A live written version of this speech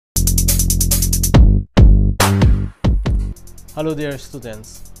Hello there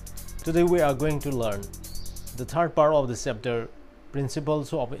students. Today we are going to learn the third part of this chapter,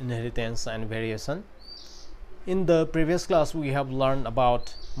 Principles of Inheritance and Variation. In the previous class we have learned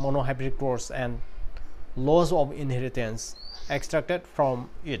about monohybrid cross and laws of inheritance extracted from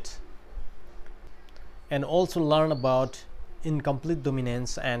it, and also learn about incomplete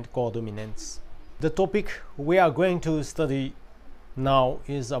dominance and codominance. The topic we are going to study now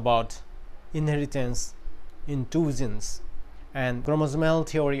is about inheritance in two genes and chromosomal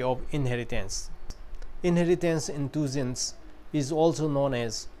theory of inheritance. Inheritance in two genes is also known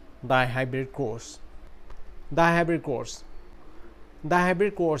as dihybrid cross. Dihybrid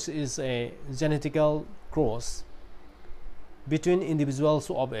cross is a genetical cross between individuals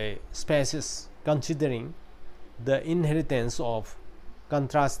of a species considering the inheritance of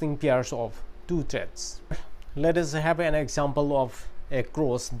contrasting pairs of two traits. Let us have an example of a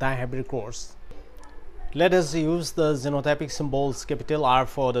dihybrid cross. Let us use the genotypic symbols capital R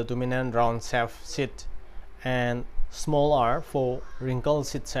for the dominant round shaft sheet and small r for wrinkle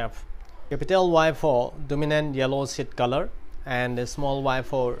sheet shaft, capital Y for dominant yellow sheet color and small y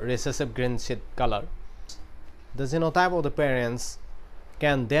for recessive green sheet color. The genotype of the parents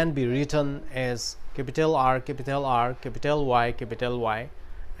can then be written as capital R, capital Y,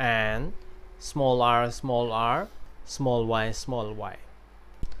 and small r, small y.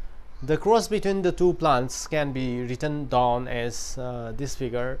 The cross between the two plants can be written down as this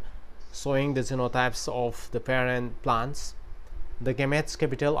figure showing the genotypes of the parent plants. The gametes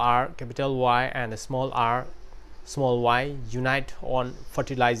capital R, capital Y and small r, small y unite on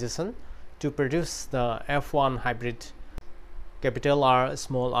fertilization to produce the F1 hybrid capital R,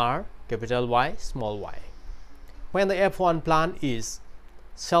 capital Y, small y. When the F1 plant is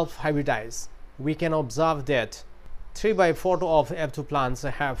self-hybridized, we can observe that 3/4 of F2 plants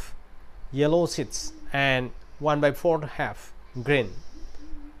have yellow seeds and 1/4 have green.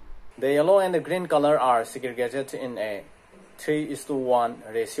 The yellow and the green color are segregated in a 3:1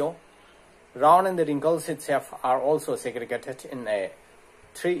 ratio. Round and the wrinkle seed shaft are also segregated in a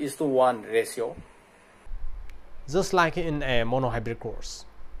 3:1 ratio, just like in a monohybrid cross.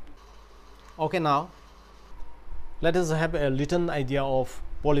 Okay, now let us have a little idea of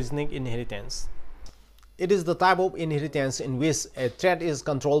polygenic inheritance. It is the type of inheritance in which a trait is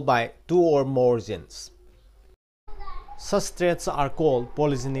controlled by two or more genes. Such traits are called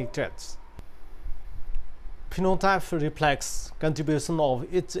polygenic traits. Phenotype reflects contribution of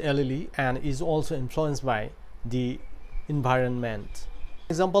each allele and is also influenced by the environment.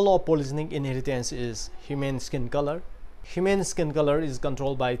 Example of polygenic inheritance is human skin color. Human skin color is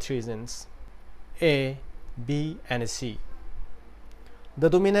controlled by three genes, A, B, and C. The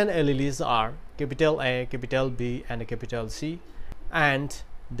dominant alleles are capital A, capital B, and capital C, and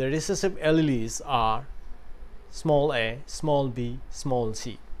the recessive alleles are small a, small b, small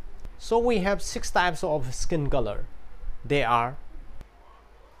c. So we have 6 types of skin color. They are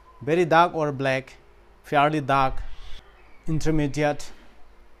very dark or black, fairly dark, intermediate,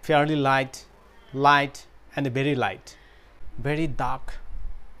 fairly light, light, and very light. Very dark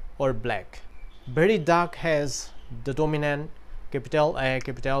or black. Very dark has the dominant capital A,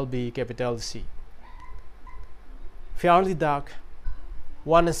 capital B, capital C. Fairly dark,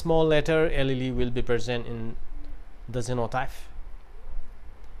 one small letter allele will be present in the genotype.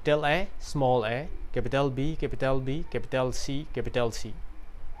 Capital A, small a, capital B, capital C, capital C.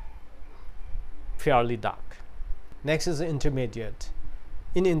 Fairly dark. Next is intermediate.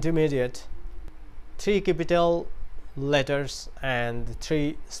 In intermediate, 3 capital letters and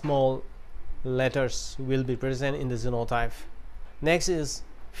 3 small letters will be present in the genotype. Next is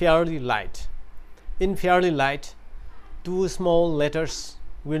fairly light. In fairly light, 2 small letters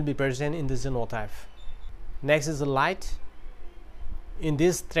will be present in the genotype. Next is light. In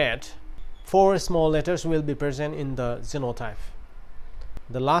this trait, 4 small letters will be present in the genotype.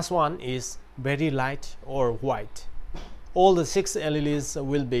 The last one is very light or white. All the 6 alleles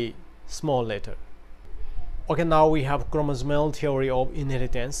will be small letter. Okay, now we have chromosomal theory of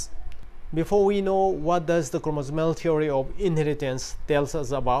inheritance. Before we know what does the chromosomal theory of inheritance tells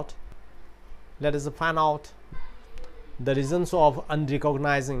us about, let us find out the reasons of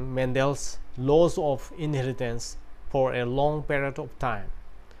unrecognizing Mendel's laws of inheritance for a long period of time,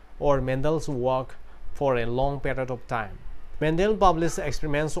 or Mendel's work for a long period of time. Mendel published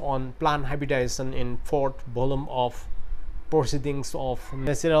experiments on plant hybridization in 4th volume of Proceedings of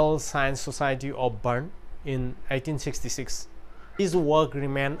Natural Science Society of Bern in 1866. His work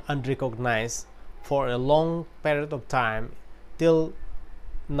remained unrecognized for a long period of time till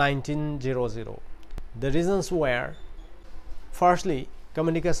 1900. The reasons were: firstly,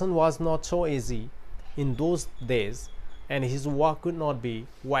 communication was not so easy in those days, and his work could not be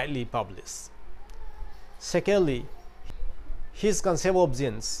widely published. Secondly, his concept of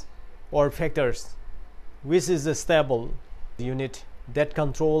genes or factors, which is a stable unit that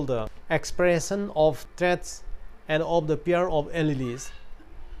control the expression of traits and of the pair of alleles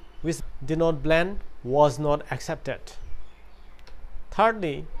which did not blend, was not accepted.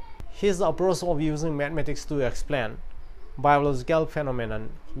 Thirdly, his approach of using mathematics to explain biological phenomena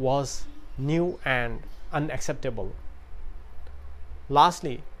was new and unacceptable.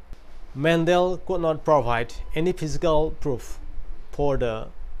 Lastly, Mendel could not provide any physical proof for the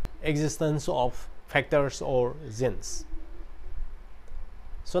existence of factors or genes.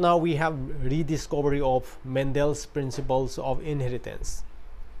 So now we have rediscovery of Mendel's principles of inheritance.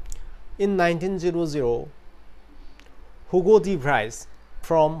 In 1900, Hugo de Vries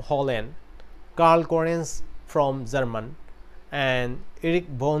from Holland, Karl Correns from Germany, and Erich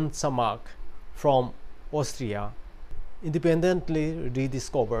von Samak from Austria independently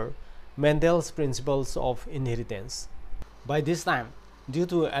rediscovered Mendel's principles of inheritance. By this time, due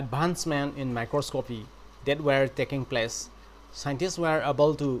to advancements in microscopy that were taking place, scientists were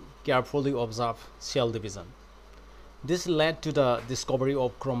able to carefully observe cell division. This led to the discovery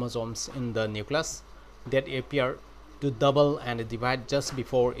of chromosomes in the nucleus that appear to double and divide just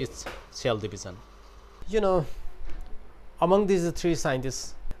before its cell division. Among these three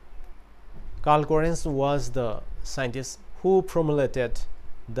scientists, Karl Correns was the scientist who formulated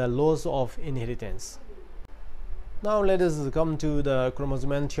the laws of inheritance. Now let us come to the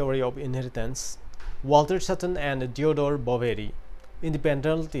chromosomal theory of inheritance. Walter Sutton and Theodore Boveri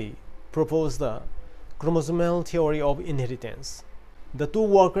independently proposed the chromosomal theory of inheritance. The two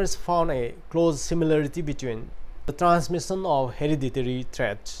workers found a close similarity between the transmission of hereditary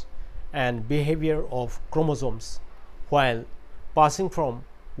traits and behavior of chromosomes while passing from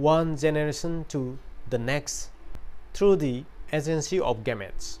one generation to the next through the agency of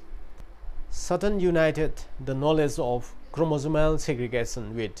gametes. Sutton united the knowledge of chromosomal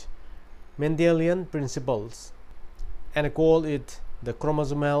segregation with Mendelian principles and called it the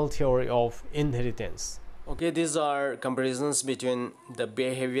chromosomal theory of inheritance. Okay, these are comparisons between the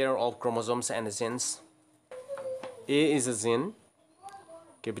behavior of chromosomes and genes. A is a gene,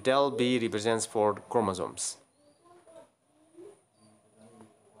 capital B represents for chromosomes.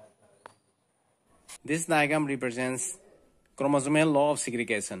 This diagram represents chromosomal law of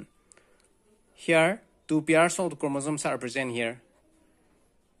segregation. Here, two pairs of the chromosomes are present here.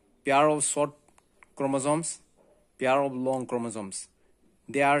 Pair of short chromosomes, pair of long chromosomes.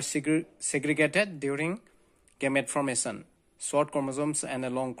 They are segregated during gamete formation. Short chromosomes and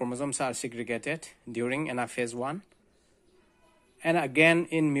long chromosomes are segregated during anaphase 1. And again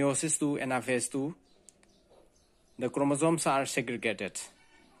in meiosis 2, anaphase 2, the chromosomes are segregated.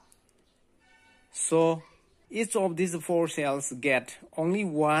 So each of these four cells get only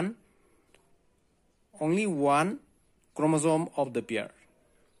one chromosome of the pair.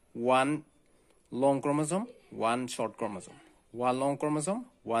 One long chromosome, one short chromosome. One long chromosome,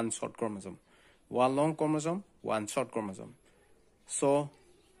 one short chromosome. One long chromosome, one short chromosome. So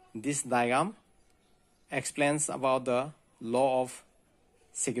this diagram explains about the law of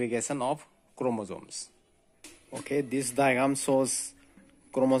segregation of chromosomes. Okay, this diagram shows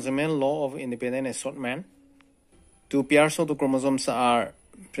chromosomal law of independent assortment. Two pairs of the chromosomes are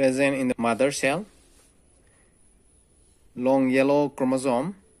present in the mother cell. Long yellow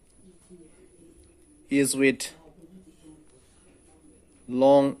chromosome is with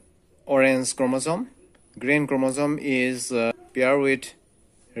long orange chromosome. Green chromosome is paired with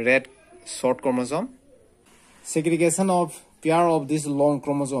red short chromosome. Segregation of pair of these long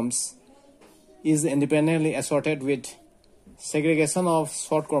chromosomes is independently assorted with segregation of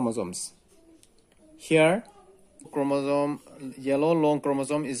short chromosomes. Here, yellow long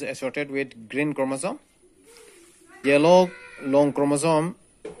chromosome is assorted with green chromosome. Yellow long chromosome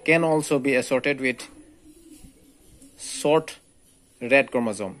can also be assorted with short red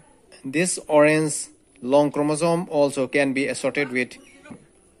chromosome. This orange long chromosome also can be assorted with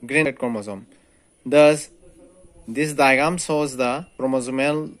green red chromosome. Thus, this diagram shows the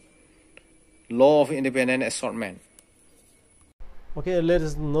chromosomal law of independent assortment. Okay, let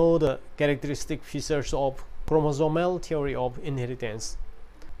us know the characteristic features of chromosomal theory of inheritance.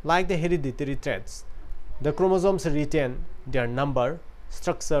 Like the hereditary traits, the chromosomes retain their number,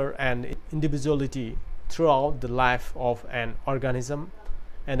 structure, and individuality throughout the life of an organism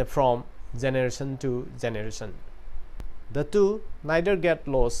and from generation to generation. The two neither get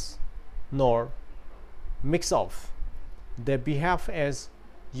lost nor mix up. They behave as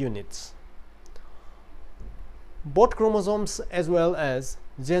units. Both chromosomes as well as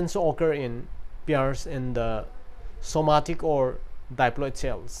genes occur in pairs in the somatic or diploid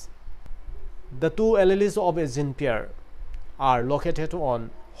cells. The two alleles of a gene pair are located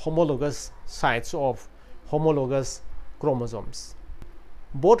on homologous sites of homologous chromosomes.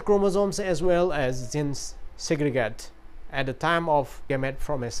 Both chromosomes as well as genes segregate at the time of gamete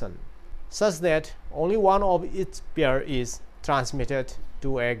formation, such that only one of each pair is transmitted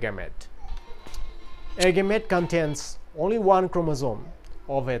to a gamete. A gamete contains only one chromosome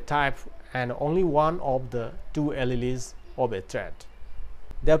of a type and only one of the two alleles of a trait.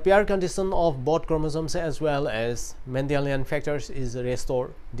 The pair condition of both chromosomes as well as Mendelian factors is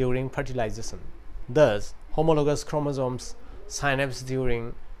restored during fertilization. Thus, homologous chromosomes synapse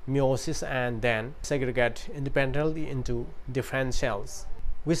during meiosis and then segregate independently into different cells,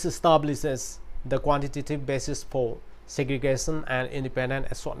 which establishes the quantitative basis for segregation and independent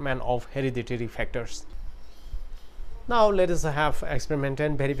assortment of hereditary factors. Now let us have experimental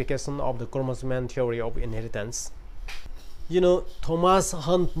verification of the chromosomal theory of inheritance. Thomas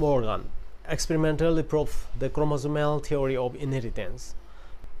Hunt Morgan experimentally proved the chromosomal theory of inheritance.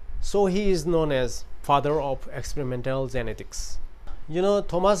 So he is known as father of experimental genetics.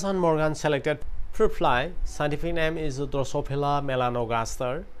 Thomas Hunt Morgan selected fruit fly, scientific name is Drosophila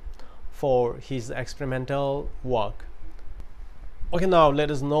melanogaster, for his experimental work. Okay, now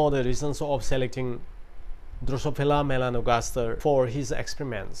let us know the reasons of selecting Drosophila melanogaster for his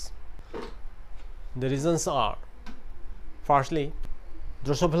experiments. The reasons are: firstly,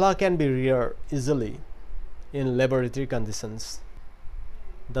 Drosophila can be reared easily in laboratory conditions.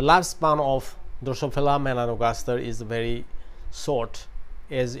 The lifespan of Drosophila melanogaster is very short,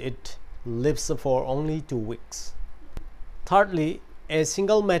 as it lives for only 2 weeks. Thirdly, a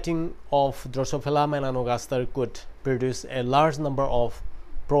single mating of Drosophila melanogaster could produce a large number of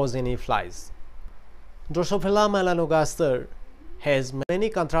progeny flies. Drosophila melanogaster has many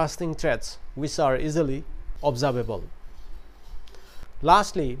contrasting traits which are easily observable.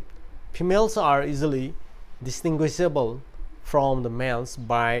 Lastly, females are easily distinguishable from the males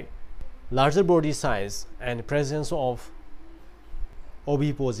by larger body size and presence of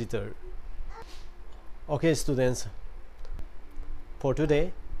ovipositor. Okay students, for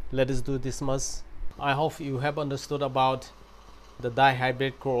today let us do this much. I hope you have understood about the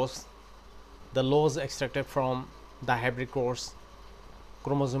dihybrid cross, the laws extracted from dihybrid cross,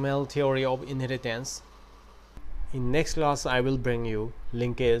 chromosomal theory of inheritance. In next class I will bring you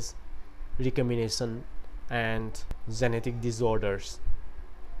linkage, recombination and genetic disorders.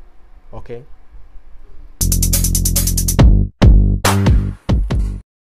 Okay.